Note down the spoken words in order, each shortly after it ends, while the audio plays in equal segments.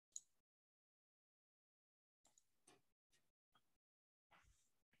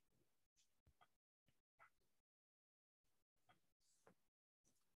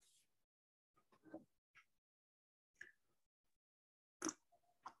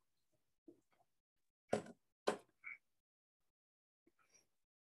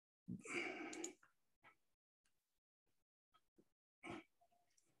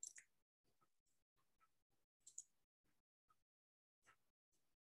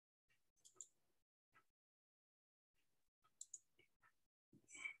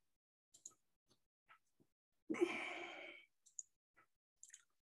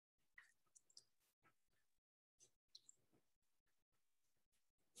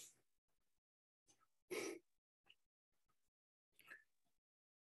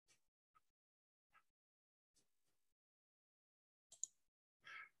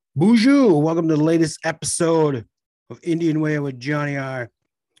Bonjour, welcome to the latest episode of Indian Way with Johnny R,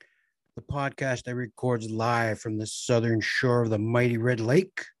 the podcast that records live from the southern shore of the mighty Red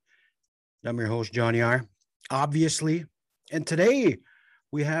Lake. I'm your host, Johnny R, obviously. And today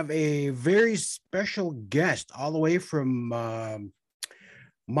we have a very special guest all the way from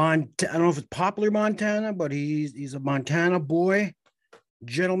Montana. I don't know if it's Poplar, Montana, but he's a Montana boy,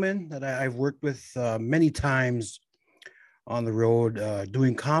 gentleman that I've worked with many times on the road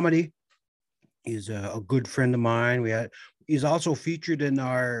doing comedy. He's a good friend of mine. He's also featured in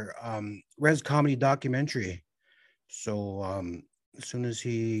our Res Comedy documentary. So as soon as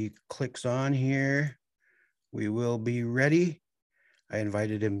he clicks on here, we will be ready. I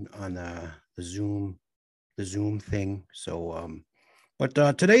invited him on the Zoom thing. So,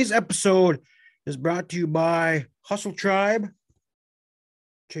 but today's episode is brought to you by Hustle Tribe,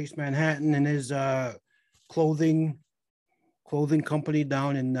 Chase Manhattan, and his clothing company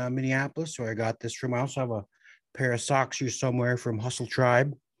down in Minneapolis. So I got this from. I also have a pair of socks here somewhere from Hustle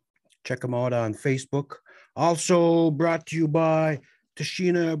Tribe. Check them out on Facebook. Also brought to you by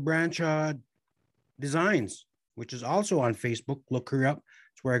Tashina Branchard Designs, which is also on Facebook. Look her up.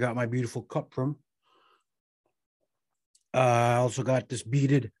 It's where I got my beautiful cup from. I also got this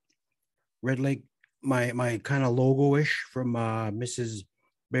beaded Red Lake, my kind of logo-ish from Mrs.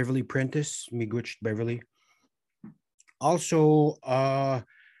 Beverly Prentice, Miigwech Beverly. Also,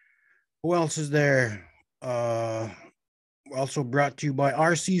 who else is there? Also brought to you by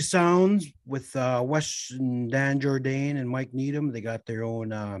RC Sounds with Wes and Dan Jourdain and Mike Needham. They got their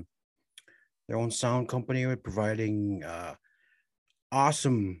own sound company with providing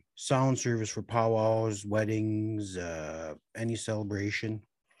awesome sound service for powwows, weddings, any celebration.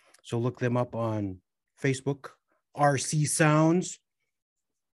 So look them up on Facebook, RC Sounds.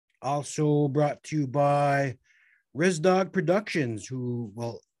 Also brought to you by Res Dog Productions, who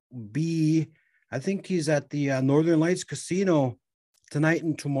will be, I think he's at the Northern Lights Casino tonight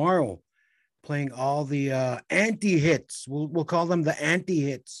and tomorrow, playing all the anti-hits. We'll call them the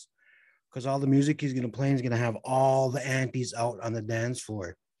anti-hits, because all the music he's going to play is going to have all the antis out on the dance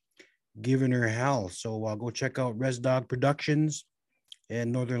floor, giving her hell. So go check out Res Dog Productions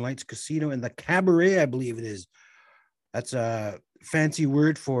and Northern Lights Casino and the Cabaret, I believe it is. That's a fancy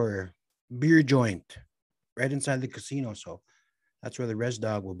word for beer joint right inside the casino. So that's where the Res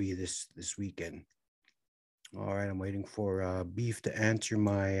Dog will be this weekend. All right, I'm waiting for Beef to answer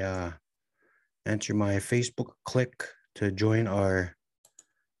my Facebook click to join our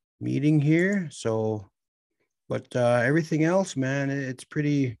meeting here. So, but everything else, man, it's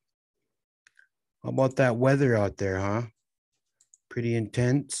pretty. How about that weather out there, huh? Pretty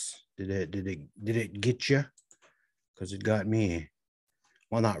intense. Did it get you? Because it got me.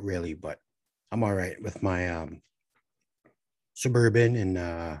 Well, not really, but I'm all right with my Suburban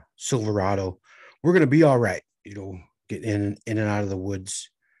and Silverado. We're gonna be all right, get in and out of the woods,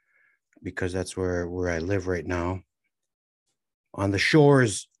 because that's where I live right now, on the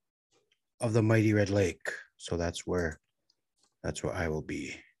shores of the mighty Red Lake. So that's where I will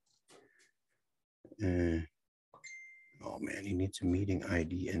be. Oh man, he needs a meeting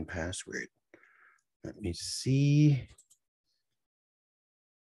ID and password. Let me see.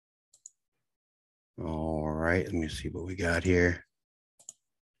 All right, let me see what we got here.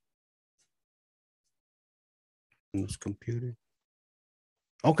 On this computer.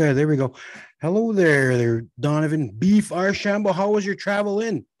 Okay, there we go. Hello there, Donovan Beef Archambault. How was your travel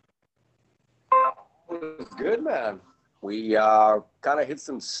in? It was good, man. We kind of hit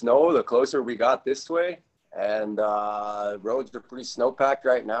some snow the closer we got this way, and roads are pretty snow-packed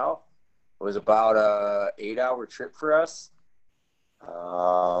right now. It was about a 8-hour trip for us.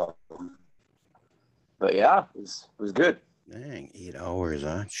 But yeah, it was good. Dang, 8 hours,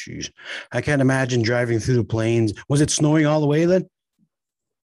 huh? Jeez. I can't imagine driving through the plains. Was it snowing all the way then?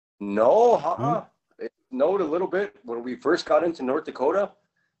 No, It snowed a little bit when we first got into North Dakota,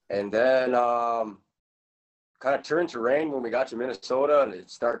 and then kind of turned to rain when we got to Minnesota, and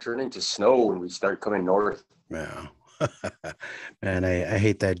it started turning to snow when we started coming north. Yeah. Man, I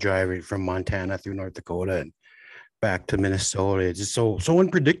hate that driving from Montana through North Dakota and back to Minnesota. It's just so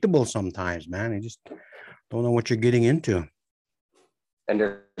unpredictable sometimes, man. You just don't know what you're getting into. And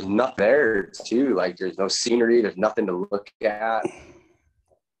there's nothing there too. Like there's no scenery. There's nothing to look at.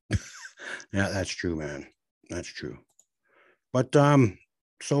 Yeah, that's true, man. That's true. But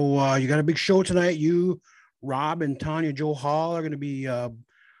so you got a big show tonight. You, Rob, and Tanya Joe Hall are going to be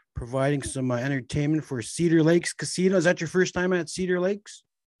providing some entertainment for Cedar Lakes Casino. Is that your first time at Cedar Lakes?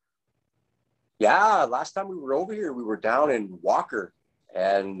 Yeah, last time we were over here, we were down in Walker,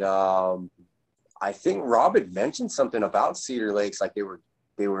 and I think Rob had mentioned something about Cedar Lakes, like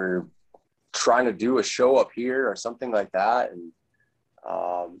they they were trying to do a show up here or something like that. And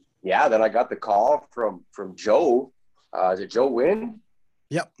yeah, then I got the call from Joe. Is it Joe Wynn?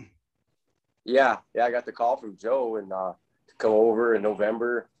 Yep. Yeah, I got the call from Joe and to come over in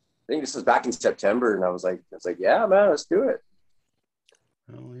November. I think this was back in September, and I was like, yeah, man, let's do it.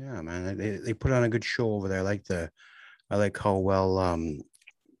 Oh yeah, man. They put on a good show over there. I like how well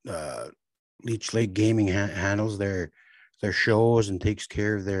Leech Lake Gaming handles their shows and takes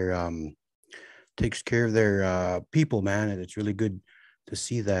care of their people, man. And it's really good to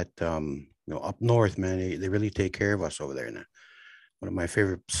see that up north, man. They really take care of us over there. And one of my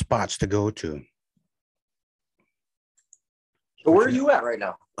favorite spots to go to. So where are you at right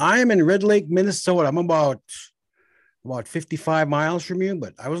now? I am in Red Lake, Minnesota. I'm about 55 miles from you,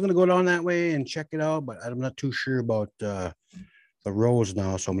 but I was gonna go down that way and check it out, but I'm not too sure about the roads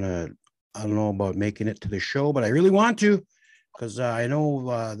now. So I don't know about making it to the show, but I really want to, because I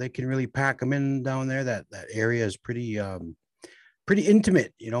know they can really pack them in down there. That area is pretty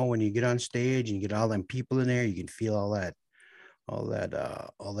intimate. When you get on stage and you get all them people in there, you can feel all that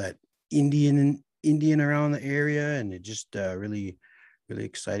Indian around the area, and it just really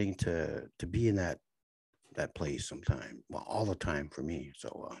exciting to be in that place sometime. Well, all the time for me.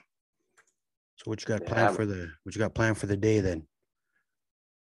 So what you got planned for the day then?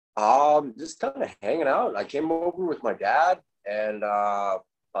 Just kind of hanging out. I came over with my dad and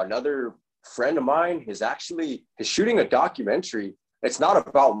another friend of mine is shooting a documentary. It's not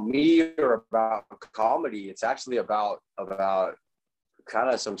about me or about comedy. It's actually about kind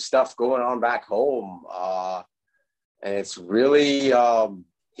of some stuff going on back home. And it's really,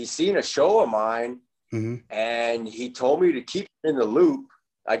 he's seen a show of mine. Mm-hmm. And he told me to keep in the loop.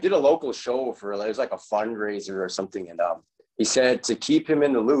 I did a local show it was like a fundraiser or something. And he said to keep him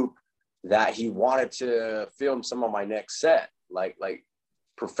in the loop that he wanted to film some of my next set, like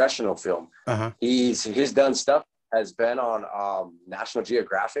professional film. Uh-huh. His done stuff has been on National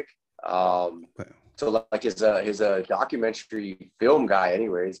Geographic. So like he's a documentary film guy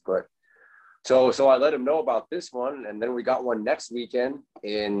anyways, but so I let him know about this one. And then we got one next weekend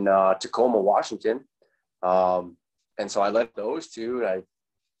in Tacoma, Washington. And so I let those two, and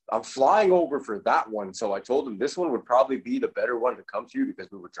I'm flying over for that one. So I told him this one would probably be the better one to come to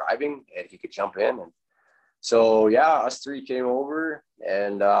because we were driving and he could jump in. And so, yeah, us three came over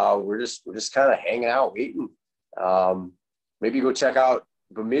and we're just kind of hanging out, waiting. Maybe go check out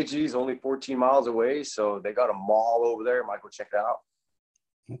Bemidji's, only 14 miles away. So they got a mall over there. Might go check it out.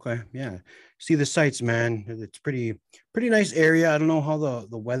 Okay. Yeah. See the sights, man. It's pretty nice area. I don't know how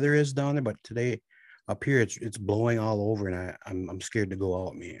the weather is down there, but today up here it's blowing all over, and I'm scared to go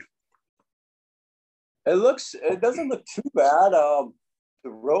out, man. It doesn't look too bad. The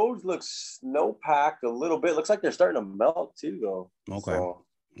roads look snow packed a little bit. Looks like they're starting to melt too, though. Okay. So.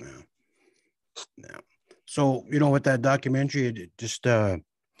 Yeah. So with that documentary, it just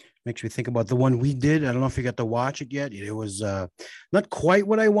makes me think about the one we did. I don't know if you got to watch it yet. It was not quite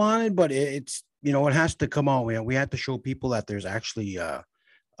what I wanted, but it's it has to come out. We had to show people that there's actually a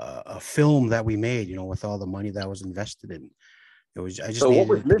film that we made, with all the money that was invested in. What was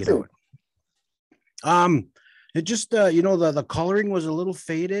missing? It just the coloring was a little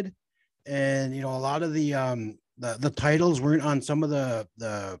faded, and a lot of the titles weren't on some of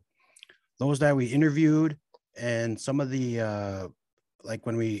those that we interviewed, and some of the like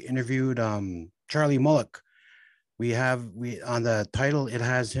when we interviewed Charlie Mullock, we on the title it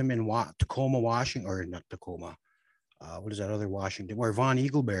has him in Tacoma, Washington, or not Tacoma. What is that other Washington where Von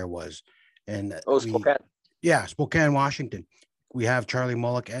Eaglebear was? And Spokane. Yeah, Spokane, Washington. We have Charlie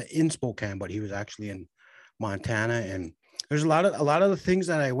Mullock in Spokane, but he was actually in Montana. And there's a lot of the things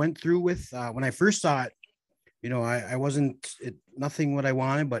that I went through with when I first saw it. I wasn't nothing what I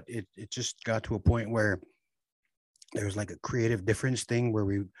wanted, but it just got to a point where there was like a creative difference thing where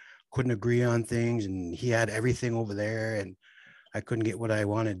we couldn't agree on things, and he had everything over there, and I couldn't get what I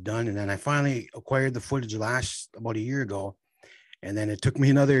wanted done. And then I finally acquired the footage about a year ago. And then it took me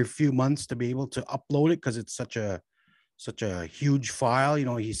another few months to be able to upload it because it's such a huge file.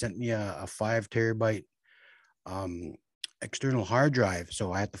 He sent me a 5 terabyte external hard drive.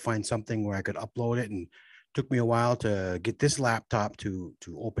 So I had to find something where I could upload it, and it took me a while to get this laptop to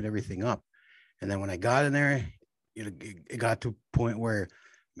open everything up. And then when I got in there, it got to a point where,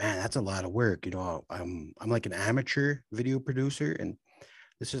 man, that's a lot of work. I'm like an amateur video producer, and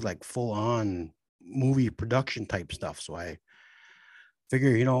this is like full on movie production type stuff. So I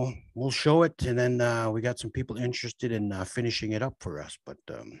figure, we'll show it. And then we got some people interested in finishing it up for us. But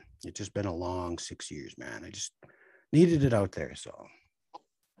it's just been a long 6 years, man. I just needed it out there. So.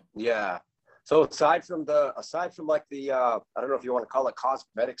 Yeah. So aside from like the I don't know if you want to call it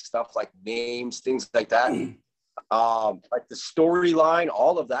cosmetic stuff, like names, things like that, like the storyline,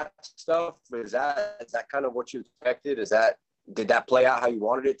 all of that stuff, is that kind of what you expected? Did that play out how you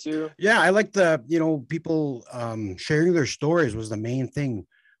wanted it to? Yeah, I like the, people sharing their stories was the main thing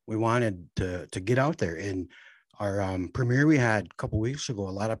we wanted to get out there. In our premiere we had a couple weeks ago, a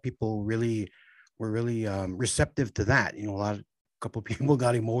lot of people were really receptive to that. A couple people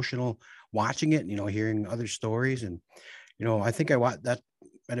got emotional watching it, hearing other stories. And I think I watched that,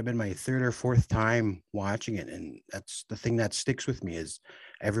 might have been my third or fourth time watching it, and that's the thing that sticks with me is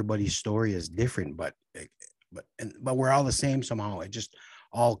everybody's story is different, but we're all the same somehow. It just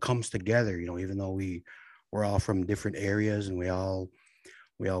all comes together, even though we're all from different areas, and we all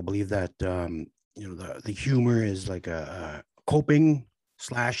believe that the humor is like a coping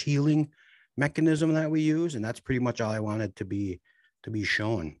slash healing mechanism that we use, and that's pretty much all I wanted to be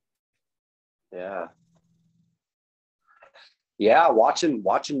shown. Yeah. Yeah, watching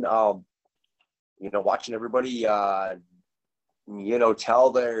everybody tell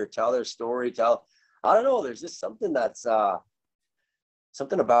their story, I don't know, there's just something that's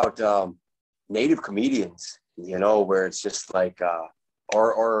something about native comedians, where it's just like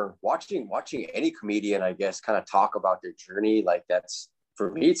or watching any comedian, I guess, kind of talk about their journey, like that's, for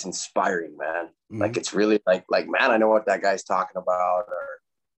me, it's inspiring, man. Mm-hmm. Like it's really like man, I know what that guy's talking about, or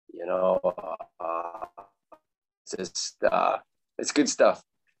it's just it's good stuff.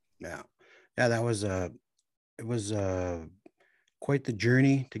 Yeah, that was it was quite the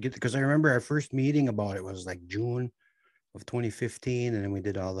journey to get, because I remember our first meeting about it was like June of 2015, and then we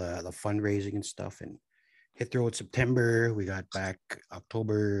did all the fundraising and stuff, and hit the road September. We got back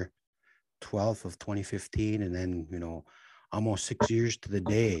October 12th of 2015, and then almost 6 years to the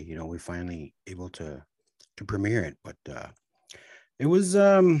day, we finally able to premiere it. But it was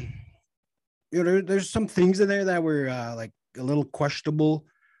there's some things in there that were like a little questionable,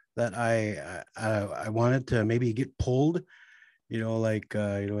 that I wanted to maybe get pulled, like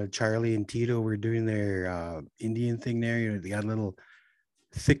Charlie and Tito were doing their Indian thing there. They got a little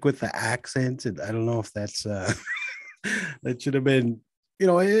thick with the accents, and I don't know if that's that should have been,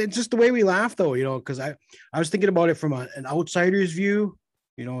 it's just the way we laugh though, because I was thinking about it from an outsider's view.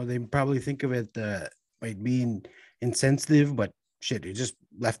 They probably think of it like being insensitive, but shit, you just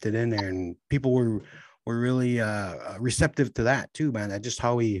left it in there, and people were really receptive to that too, man. That's just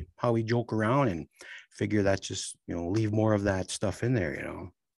how we joke around, and figure that just leave more of that stuff in there.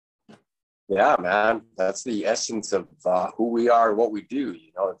 Yeah, man, that's the essence of who we are, what we do.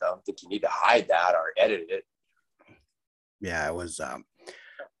 I don't think you need to hide that or edit it. Yeah, it was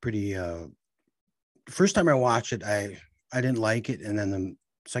pretty. First time I watched it, I didn't like it, and then the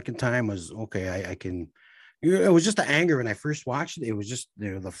second time was okay. I can. It was just the anger when I first watched it. It was just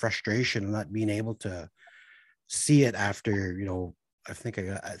the frustration of not being able to see it after. I think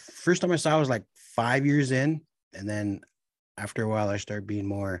first time I saw it was like 5 years in, and then after a while I started being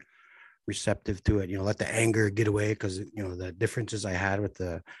more receptive to it. Let the anger get away, because the differences I had with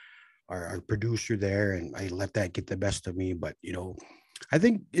our producer there, and I let that get the best of me. But I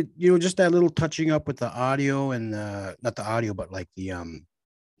think it just that little touching up with the audio, and not the audio, but like the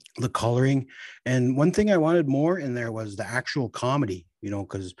coloring. And one thing I wanted more in there was the actual comedy,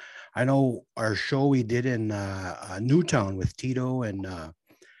 because I know our show we did in Newtown with Tito, and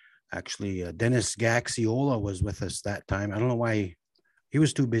actually Dennis Gaxiola was with us that time. I don't know why he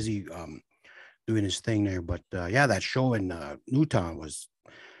was too busy doing his thing there, but yeah, that show in Newtown was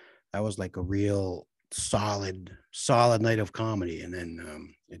like a real solid night of comedy. And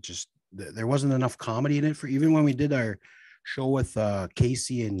then it just, there wasn't enough comedy in it for, even when we did our show with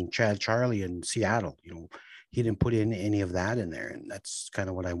Casey and Chad Charlie in Seattle, he didn't put in any of that in there, and that's kind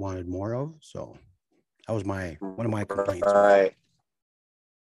of what I wanted more of. So that was one of my complaints. Right.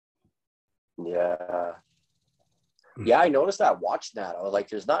 Yeah. Yeah, I noticed that watching that. I was like,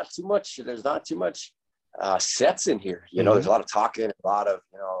 there's not too much sets in here. There's a lot of talking, a lot of,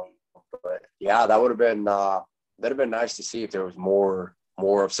 but yeah, that would have been that'd have been nice to see if there was more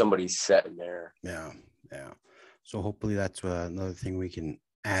of somebody's set in there. Yeah. So hopefully that's another thing we can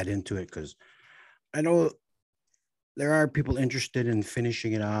add into it, because I know there are people interested in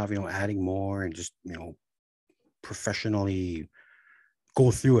finishing it off, adding more, and just, professionally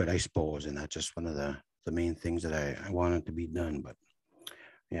go through it, I suppose. And that's just one of the main things that I wanted to be done. But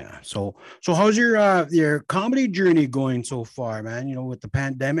yeah, so how's your comedy journey going so far, man? With the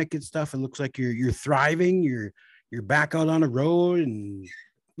pandemic and stuff, it looks like you're thriving. You're back out on the road and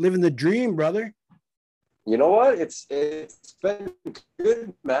living the dream, brother. You know what? It's been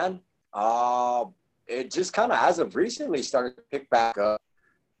good, man. It just kind of, as of recently, started to pick back up.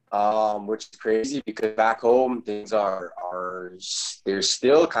 which is crazy because back home things are they're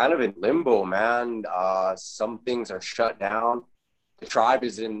still kind of in limbo, man. Some things are shut down. The tribe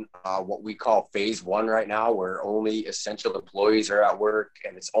is in what we call phase one right now, where only essential employees are at work,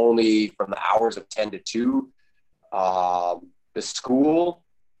 and it's only from the hours of 10 to 2. The school,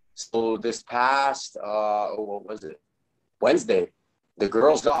 so this past, what was it? Wednesday, the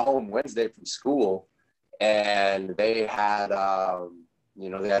girls got home Wednesday from school, and they had,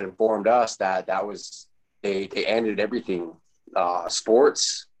 they had informed us that they ended everything.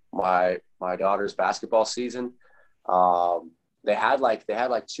 Sports, my daughter's basketball season. They had like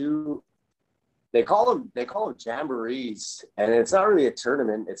two, they call them jamborees, and it's not really a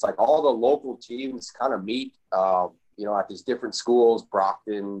tournament. It's like all the local teams kind of meet, at these different schools,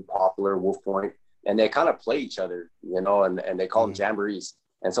 Brockton, Poplar, Wolf Point, and they kind of play each other, and they call them jamborees.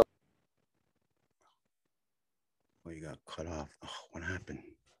 And so, oh, you got cut off. Oh, what happened?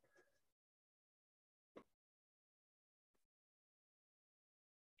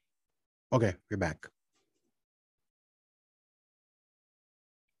 Okay, you're back.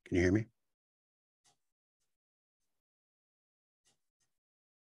 Can you hear me?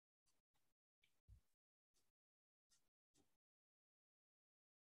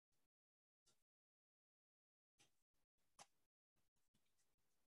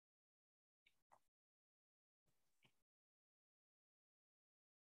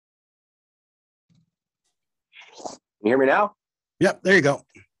 can you hear me now? Yep, there you go.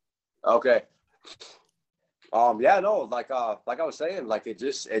 Okay. Yeah, no, like I was saying, like it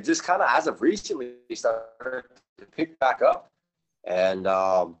just kind of as of recently started to pick back up, and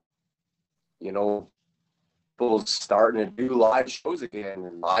people starting to do live shows again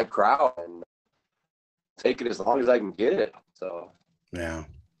and live crowd, and take it as long as I can get it. So yeah,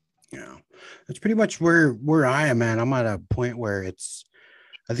 that's pretty much where I am, man. I'm at a point where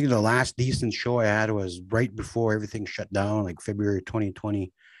I think the last decent show I had was right before everything shut down, like February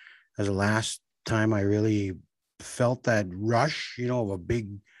 2020. As the last time I really felt that rush, of a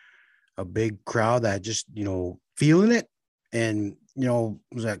big crowd that just, feeling it. And,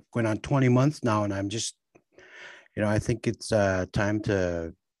 was that going on 20 months now? And I'm just, I think it's time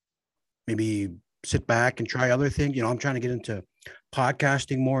to maybe sit back and try other things. I'm trying to get into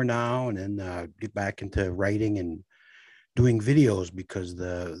podcasting more now, and then get back into writing and doing videos, because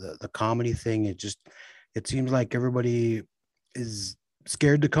the comedy thing, it seems like everybody is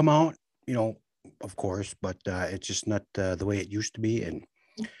scared to come out, of course, but it's just not the way it used to be. And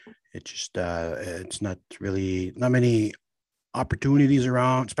it's not many opportunities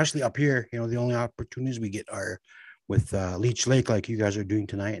around, especially up here. The only opportunities we get are with Leech Lake, like you guys are doing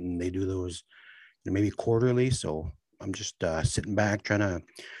tonight, and they do those maybe quarterly. So I'm just sitting back trying to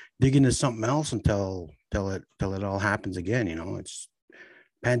dig into something else until it all happens again. It's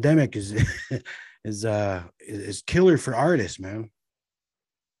pandemic is is killer for artists, man.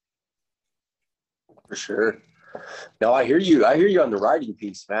 for sure. No, I hear you on the writing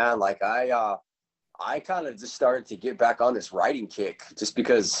piece, man. Like I kind of just started to get back on this writing kick, just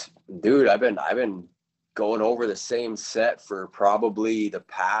because, dude, I've been going over the same set for probably the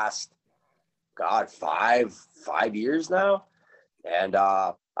past, God, 5 years now. And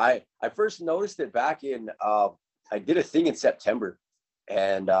I first noticed it back in I did a thing in September,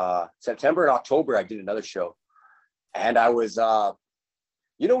 and September and October I did another show, and I was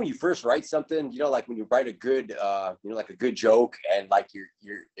when you first write something, like when you write a good like a good joke, and like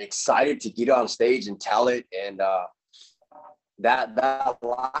you're excited to get on stage and tell it, and that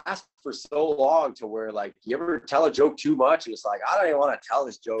lasts for so long, to where, like, you ever tell a joke too much and it's like, I don't even want to tell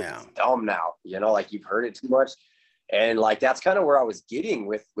this joke. Yeah. It's dumb now, like you've heard it too much. And like that's kind of where I was getting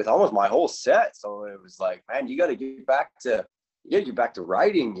with almost my whole set. So it was like, man, you got to get back to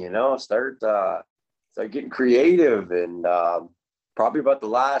writing, start getting creative. And probably about the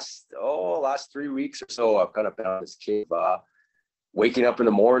last 3 weeks or so, I've kind of been on this kick, waking up in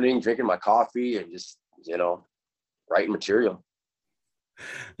the morning, drinking my coffee, and just writing material.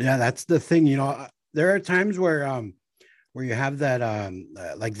 Yeah, that's the thing. There are times where you have that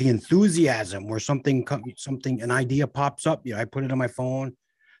like the enthusiasm, where an idea pops up. I put it on my phone,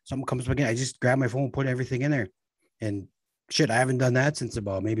 something comes up again, I just grab my phone, put everything in there, and shit, I haven't done that since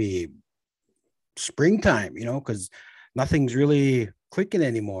about maybe springtime, because nothing's really clicking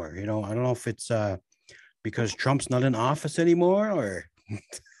anymore. I don't know if it's because Trump's not in office anymore, or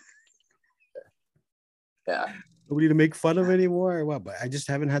yeah, nobody to make fun of anymore, or what. But I just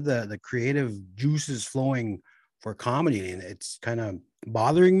haven't had the creative juices flowing for comedy, and it's kind of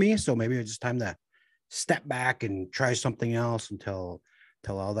bothering me. So maybe it's just time to step back and try something else until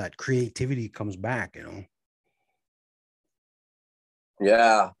all that creativity comes back.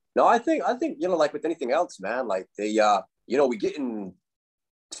 Yeah, No, I think, like with anything else, man, like we get in,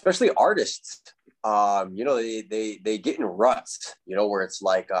 especially artists, they get in ruts, where it's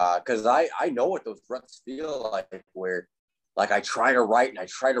like, cause I know what those ruts feel like, where like I try to write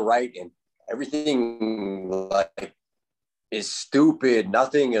and everything like is stupid.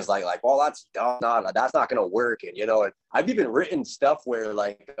 Nothing is like, well, that's dumb. That's not gonna work. And and I've even written stuff where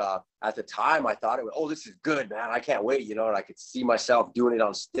like at the time I thought it was, oh, this is good, man. I can't wait, and I could see myself doing it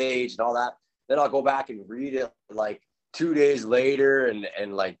on stage and all that. Then I'll go back and read it like 2 days later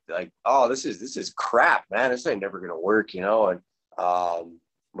and like, oh, this is crap, man. This ain't never gonna work, and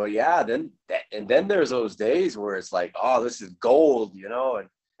but yeah, then there's those days where it's like, oh, this is gold,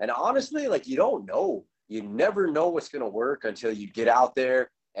 and honestly, like you never know what's going to work until you get out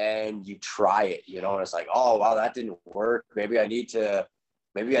there and you try it, and it's like, oh, wow, that didn't work. Maybe I need to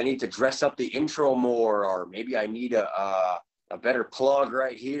dress up the intro more, or maybe I need a better plug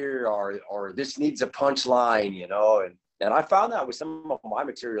right here, or this needs a punchline, and I found that with some of my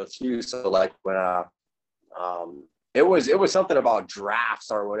material too. So like when, it was something about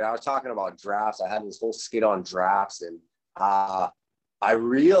drafts, or what I was talking about drafts. I had this whole skit on drafts, and, I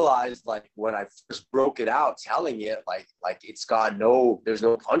realized like when I first broke it out, telling it like it's got there's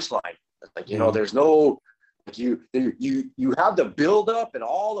no punchline. Like, there's no, like you have the build up and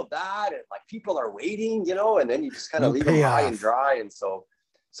all of that. And like people are waiting, and then you just kind of leave them high and dry. And so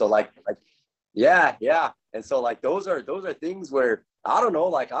like, yeah. And so like, those are things where, I don't know,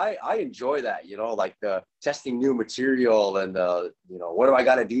 like I enjoy that, like the testing new material and what do I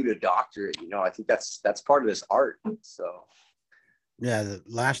got to do to doctor it? I think that's part of this art. So. Yeah, the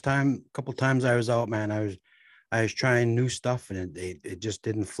last couple times I was out, man, I was trying new stuff and it just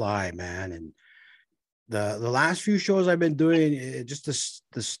didn't fly, man. And the last few shows I've been doing, just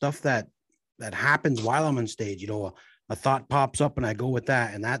the stuff that happens while I'm on stage, a thought pops up and I go with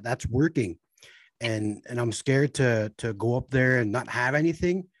that, and that's working. And I'm scared to go up there and not have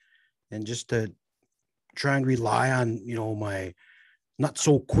anything, and just to try and rely on, my not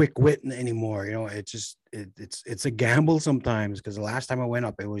so quick wit anymore. It's just it's a gamble sometimes, because the last time I went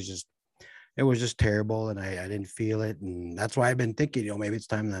up, it was just terrible, and I didn't feel it, and that's why I've been thinking, maybe it's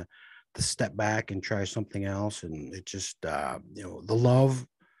time to step back and try something else. And it just the love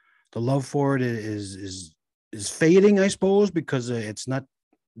for it is fading, I suppose, because it's not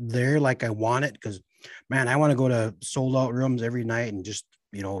there like I want it. Because man, I want to go to sold out rooms every night and just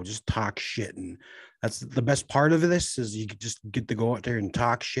talk shit. And that's the best part of this, is you just get to go out there and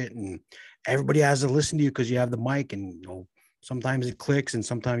talk shit, and everybody has to listen to you because you have the mic. And sometimes it clicks and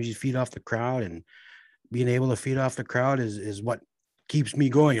sometimes you feed off the crowd, and being able to feed off the crowd is what keeps me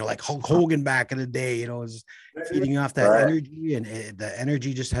going. Like Hulk Hogan back in the day, is feeding off that energy, and the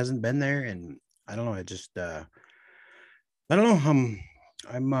energy just hasn't been there. And I don't know, it just I don't know.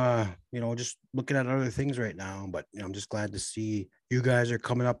 I'm just looking at other things right now, but I'm just glad to see you guys are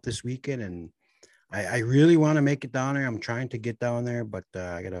coming up this weekend, and I really want to make it down there. I'm trying to get down there, but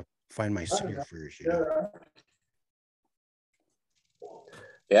I gotta find my sitter first.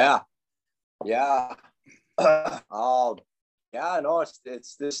 Yeah. Oh, yeah. No,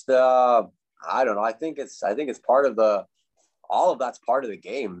 it's just I don't know. I think it's part of all of that's part of the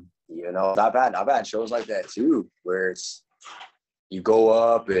game. I've had shows like that too, where it's, you go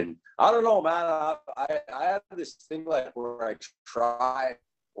up and I don't know, man. I have this thing like where I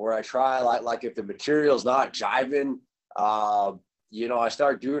try like if the material's not jiving, I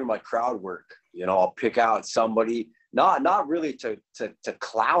start doing my crowd work. I'll pick out somebody, not really to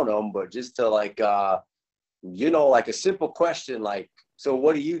clown them, but just to like, like a simple question, like, so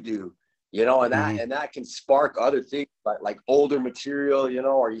what do you do? And that can spark other things like older material,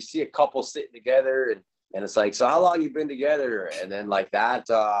 or you see a couple sitting together and it's like, so how long you been together? And then like that,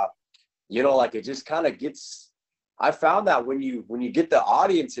 like it just kind of gets, I found that when you get the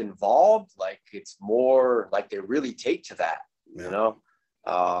audience involved, like it's more like they really take to that,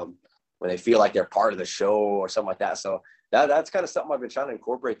 when they feel like they're part of the show or something like that. So that's kind of something I've been trying to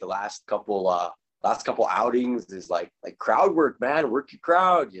incorporate the last couple outings, is like crowd work, man. Work your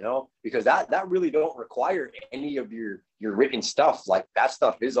crowd, because that really don't require any of your written stuff. Like that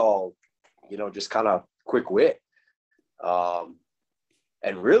stuff is all, just kind of quick wit.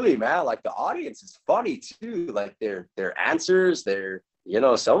 And really, man, like the audience is funny too. Like their answers, some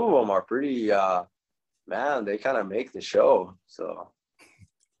of them are pretty, man, they kind of make the show. So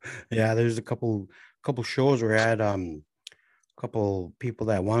yeah, there's a couple shows where I had couple people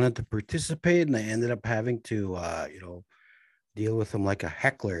that wanted to participate, and I ended up having to deal with them like a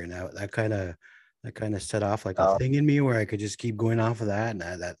heckler, and that kind of set off like a thing in me where I could just keep going off of that, and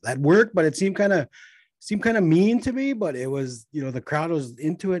that worked. But it seemed kind of seemed kind of mean to me, but it was, the crowd was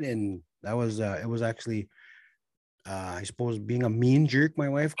into it, and that was it was actually I suppose being a mean jerk, my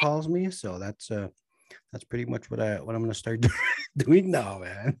wife calls me. So that's pretty much what I'm gonna start doing now,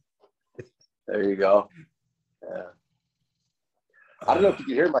 man. There you go. Yeah. I don't know if you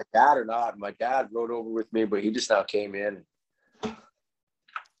can hear my dad or not. My dad rode over with me, but he just now came in.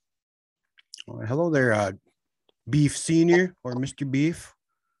 Hello there, Beef Senior or Mr. Beef.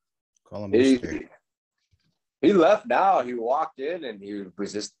 Call him Mr. He left now. He walked in and he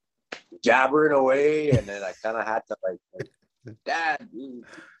was just jabbering away, and then I kind of had to like Dad.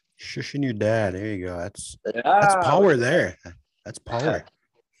 Shushing your dad. There you go. That's power there. That's power.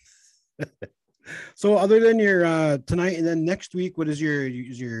 So other than your tonight and then next week, what is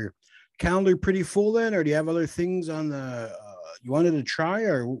your calendar pretty full then, or do you have other things on the you wanted to try,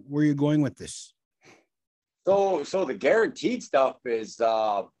 or where are you going with this? So the guaranteed stuff is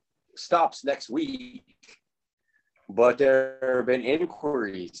stops next week, but there have been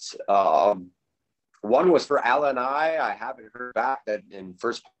inquiries. One was for Alan and I haven't heard back that in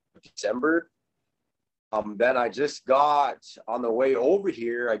first December. Then I just got on the way over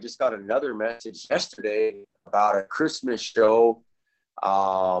here, I just got another message yesterday about a Christmas show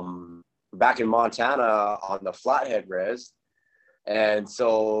back in Montana on the Flathead Res. And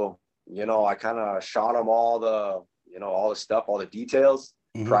so, I kind of shot them all the stuff, all the details,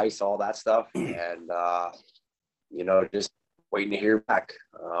 price, all that stuff. And, just waiting to hear back.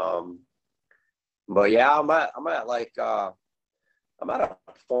 But yeah, I'm at a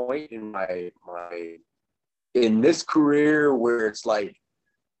point in this career where it's like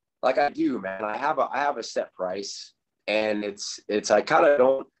I do, man, I have a set price, and it's I kind of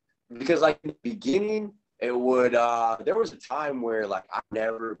don't, because like in the beginning it would there was a time where like I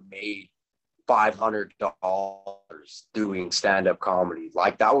never made $500 doing stand-up comedy.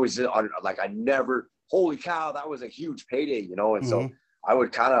 Like that was like I never, holy cow, that was a huge payday, and so I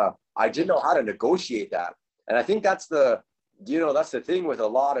didn't know how to negotiate that. And I think that's the thing with a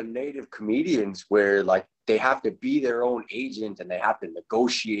lot of native comedians, where like they have to be their own agent and they have to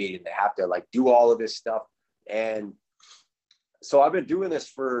negotiate and they have to like do all of this stuff. And so I've been doing this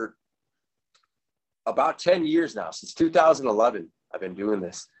for about 10 years now, since 2011. I've been doing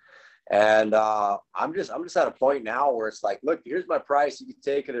this. And I'm just at a point now where it's like, look, here's my price. You can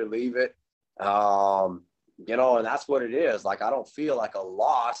take it or leave it. And that's what it is. Like, I don't feel like a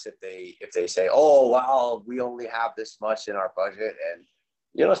loss if they say, oh, well, we only have this much in our budget. And,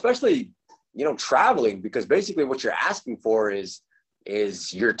 especially, traveling, because basically what you're asking for is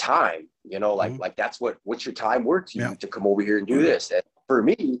your time, like that's what's your time worth to you to come over here and do this. And for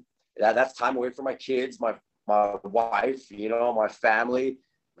me, that's time away from my kids, my wife, my family.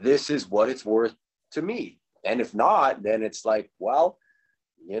 This is what it's worth to me. And if not, then it's like, well,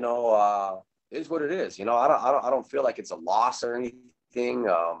 it is what it is. I don't feel like it's a loss or anything.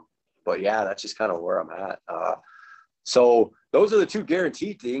 But yeah, that's just kind of where I'm at. So those are the two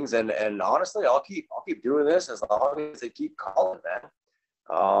guaranteed things. And honestly, I'll keep doing this as long as they keep calling, man.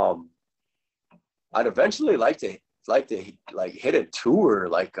 I'd eventually like to hit a tour,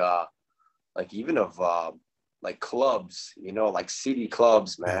 like even of like clubs, like city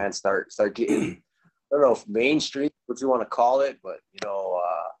clubs, man. Start getting, I don't know if mainstream, what you want to call it, but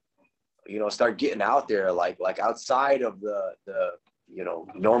start getting out there, like outside of the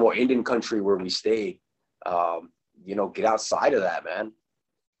normal Indian country where we stay. Get outside of that, man.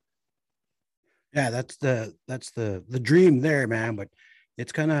 Yeah, that's the dream there, man. But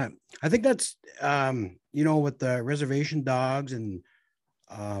it's kind of, I think that's with the Reservation Dogs and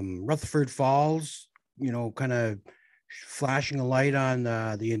Rutherford Falls, kind of flashing a light on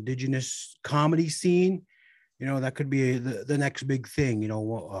the indigenous comedy scene. That could be the next big thing.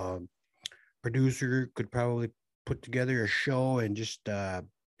 Producer could probably put together a show and just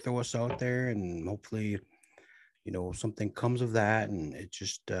throw us out there, and hopefully something comes of that. And it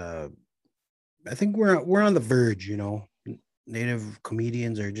just I think we're on the verge. Native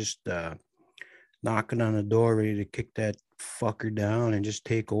comedians are just knocking on the door, ready to kick that fucker down and just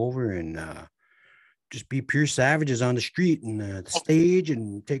take over and just be pure savages on the street and the stage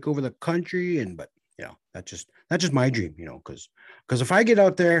and take over the country. But that's just my dream, because if I get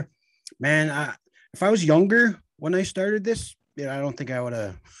out there, man, if I was younger when I started this, I don't think I would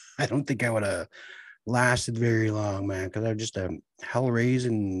have lasted very long, man, because I'm just a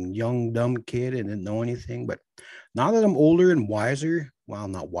hell-raising young dumb kid and didn't know anything. But now that I'm older and wiser, well,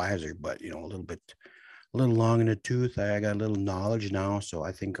 not wiser, but a little long in the tooth, I got a little knowledge now. So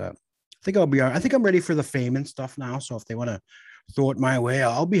I think I'll be all right. I think I'm ready for the fame and stuff now. So if they want to throw it my way,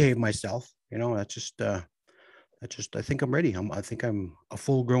 I'll behave myself. That's just I think I'm ready. I think I'm a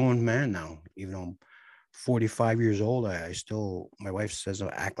full-grown man now, even though 45 years old. I still, my wife says I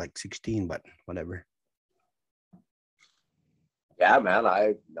act like 16, but whatever. Yeah, man,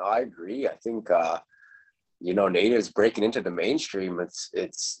 I agree. I think natives breaking into the mainstream,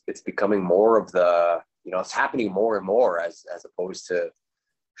 it's becoming more of the, it's happening more and more as opposed to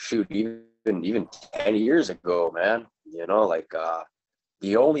shoot even 10 years ago, man. Like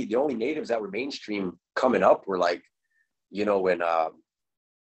the only natives that were mainstream coming up were like,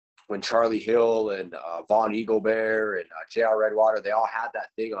 when Charlie Hill and Vaughn Eaglebear and J.R. Redwater, they all had that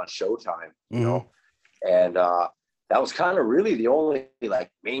thing on Showtime, and that was kind of really the only like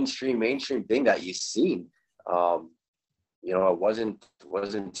mainstream thing that you seen. It wasn't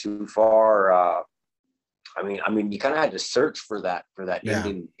too far. You kind of had to search for that Yeah.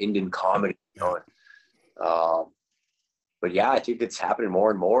 Indian comedy. But yeah, I think it's happening more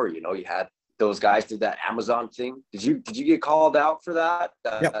and more. You had those guys did that Amazon thing. Did you get called out for that?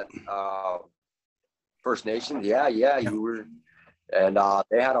 Yep. First Nation? Yeah, Yep. you were. And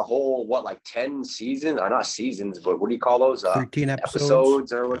they had a whole, like 10 seasons, or not seasons, but what do you call those? 13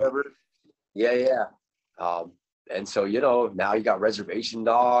 Episodes or whatever. Yeah. And so, now you got Reservation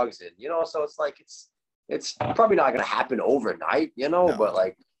Dogs, and, so it's like, it's probably not going to happen overnight, No. but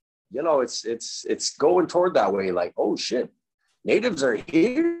like, it's going toward that way. Like, oh shit, natives are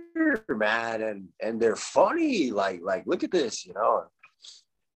here, man. And they're funny. Like, look at this,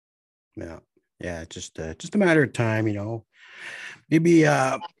 Yeah. Yeah. Just a matter of time, maybe,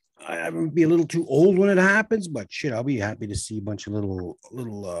 I would be a little too old when it happens, but shit, I'll be happy to see a bunch of little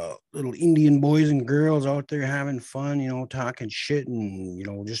Indian boys and girls out there having fun, talking shit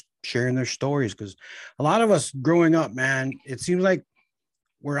and, just sharing their stories. Because a lot of us growing up, man, it seems like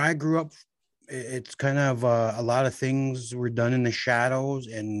where I grew up, it's kind of a lot of things were done in the shadows,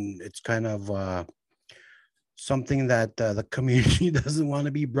 and it's kind of something that the community doesn't want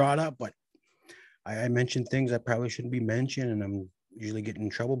to be brought up. But I mentioned things that probably shouldn't be mentioned, and I'm usually get in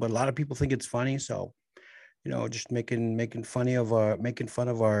trouble, but a lot of people think it's funny. So, just making fun of a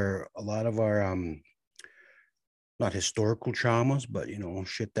lot of our not historical traumas, but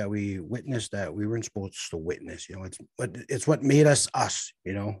shit that we witnessed that we weren't supposed to witness. It's what made us us.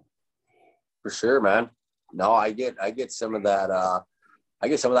 For sure, man. No, I get some of that. I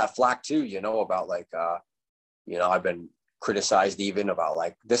get some of that flack too. About like, I've been criticized even about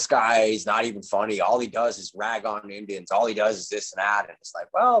like, this guy is not even funny. All he does is rag on Indians. All he does is this and that. And it's like,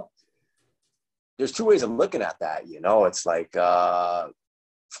 well, there's two ways of looking at that. It's like,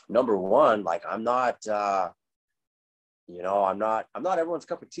 number one, like I'm not everyone's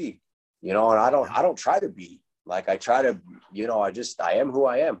cup of tea, and I don't try to be like, I try to, I am who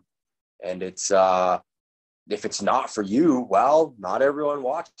I am. And it's, if it's not for you, well, not everyone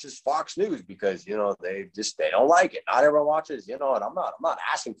watches Fox News because, they don't like it. Not everyone watches, and I'm not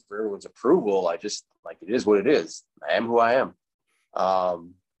asking for everyone's approval. I just, like, it is what it is. I am who I am.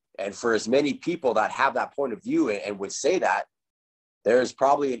 And for as many people that have that point of view and would say that, there's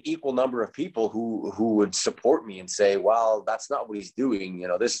probably an equal number of people who would support me and say, well, that's not what he's doing.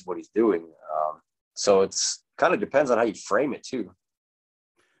 This is what he's doing. So it's kind of depends on how you frame it too.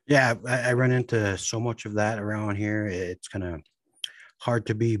 Yeah, I run into so much of that around here. It's kind of hard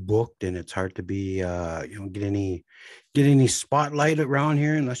to be booked, and it's hard to be get any spotlight around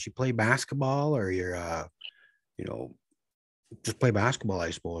here unless you play basketball or you're just play basketball,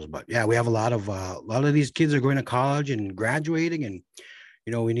 I suppose. But yeah, we have a lot of these kids are going to college and graduating, and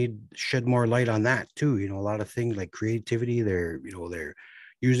we need to shed more light on that too. A lot of things like creativity, they're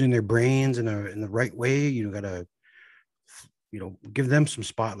using their brains in the right way. Gotta give them some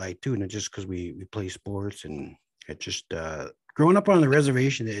spotlight too, and just because we play sports. And it just growing up on the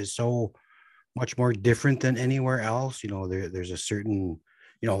reservation is so much more different than anywhere else. There's a certain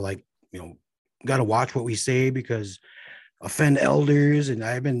got to watch what we say because offend elders. And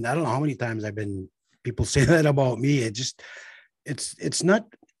I don't know how many times people say that about me. It's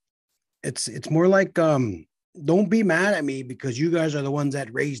more like don't be mad at me because you guys are the ones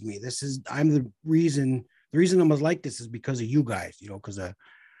that raised me. I'm the reason I was like this is because of you guys, because of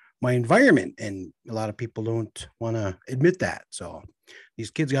my environment. And a lot of people don't want to admit that. So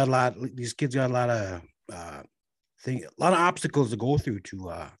these kids got a lot of a lot of obstacles to go through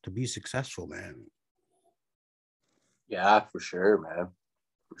to be successful, man. Yeah, for sure, man.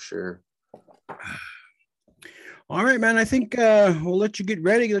 For sure. All right, man. I think we'll let you get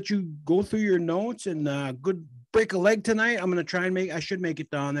ready, let you go through your notes, and good break a leg tonight. I'm gonna try and I should make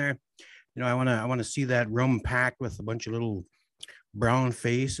it down there. I want to see that room packed with a bunch of little brown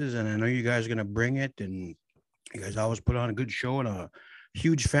faces, and I know you guys are going to bring it, and you guys always put on a good show, and a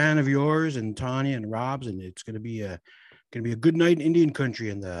huge fan of yours and Tanya and Rob's, and it's going to be a Gonna be a good night in Indian country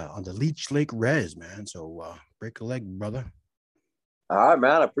on the Leech Lake Res, man. So break a leg, brother. All right,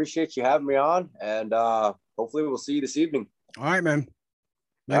 man. I appreciate you having me on, and hopefully we'll see you this evening. All right, man.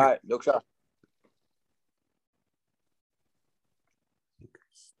 All right, milk shot.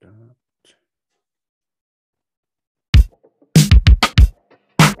 Stop.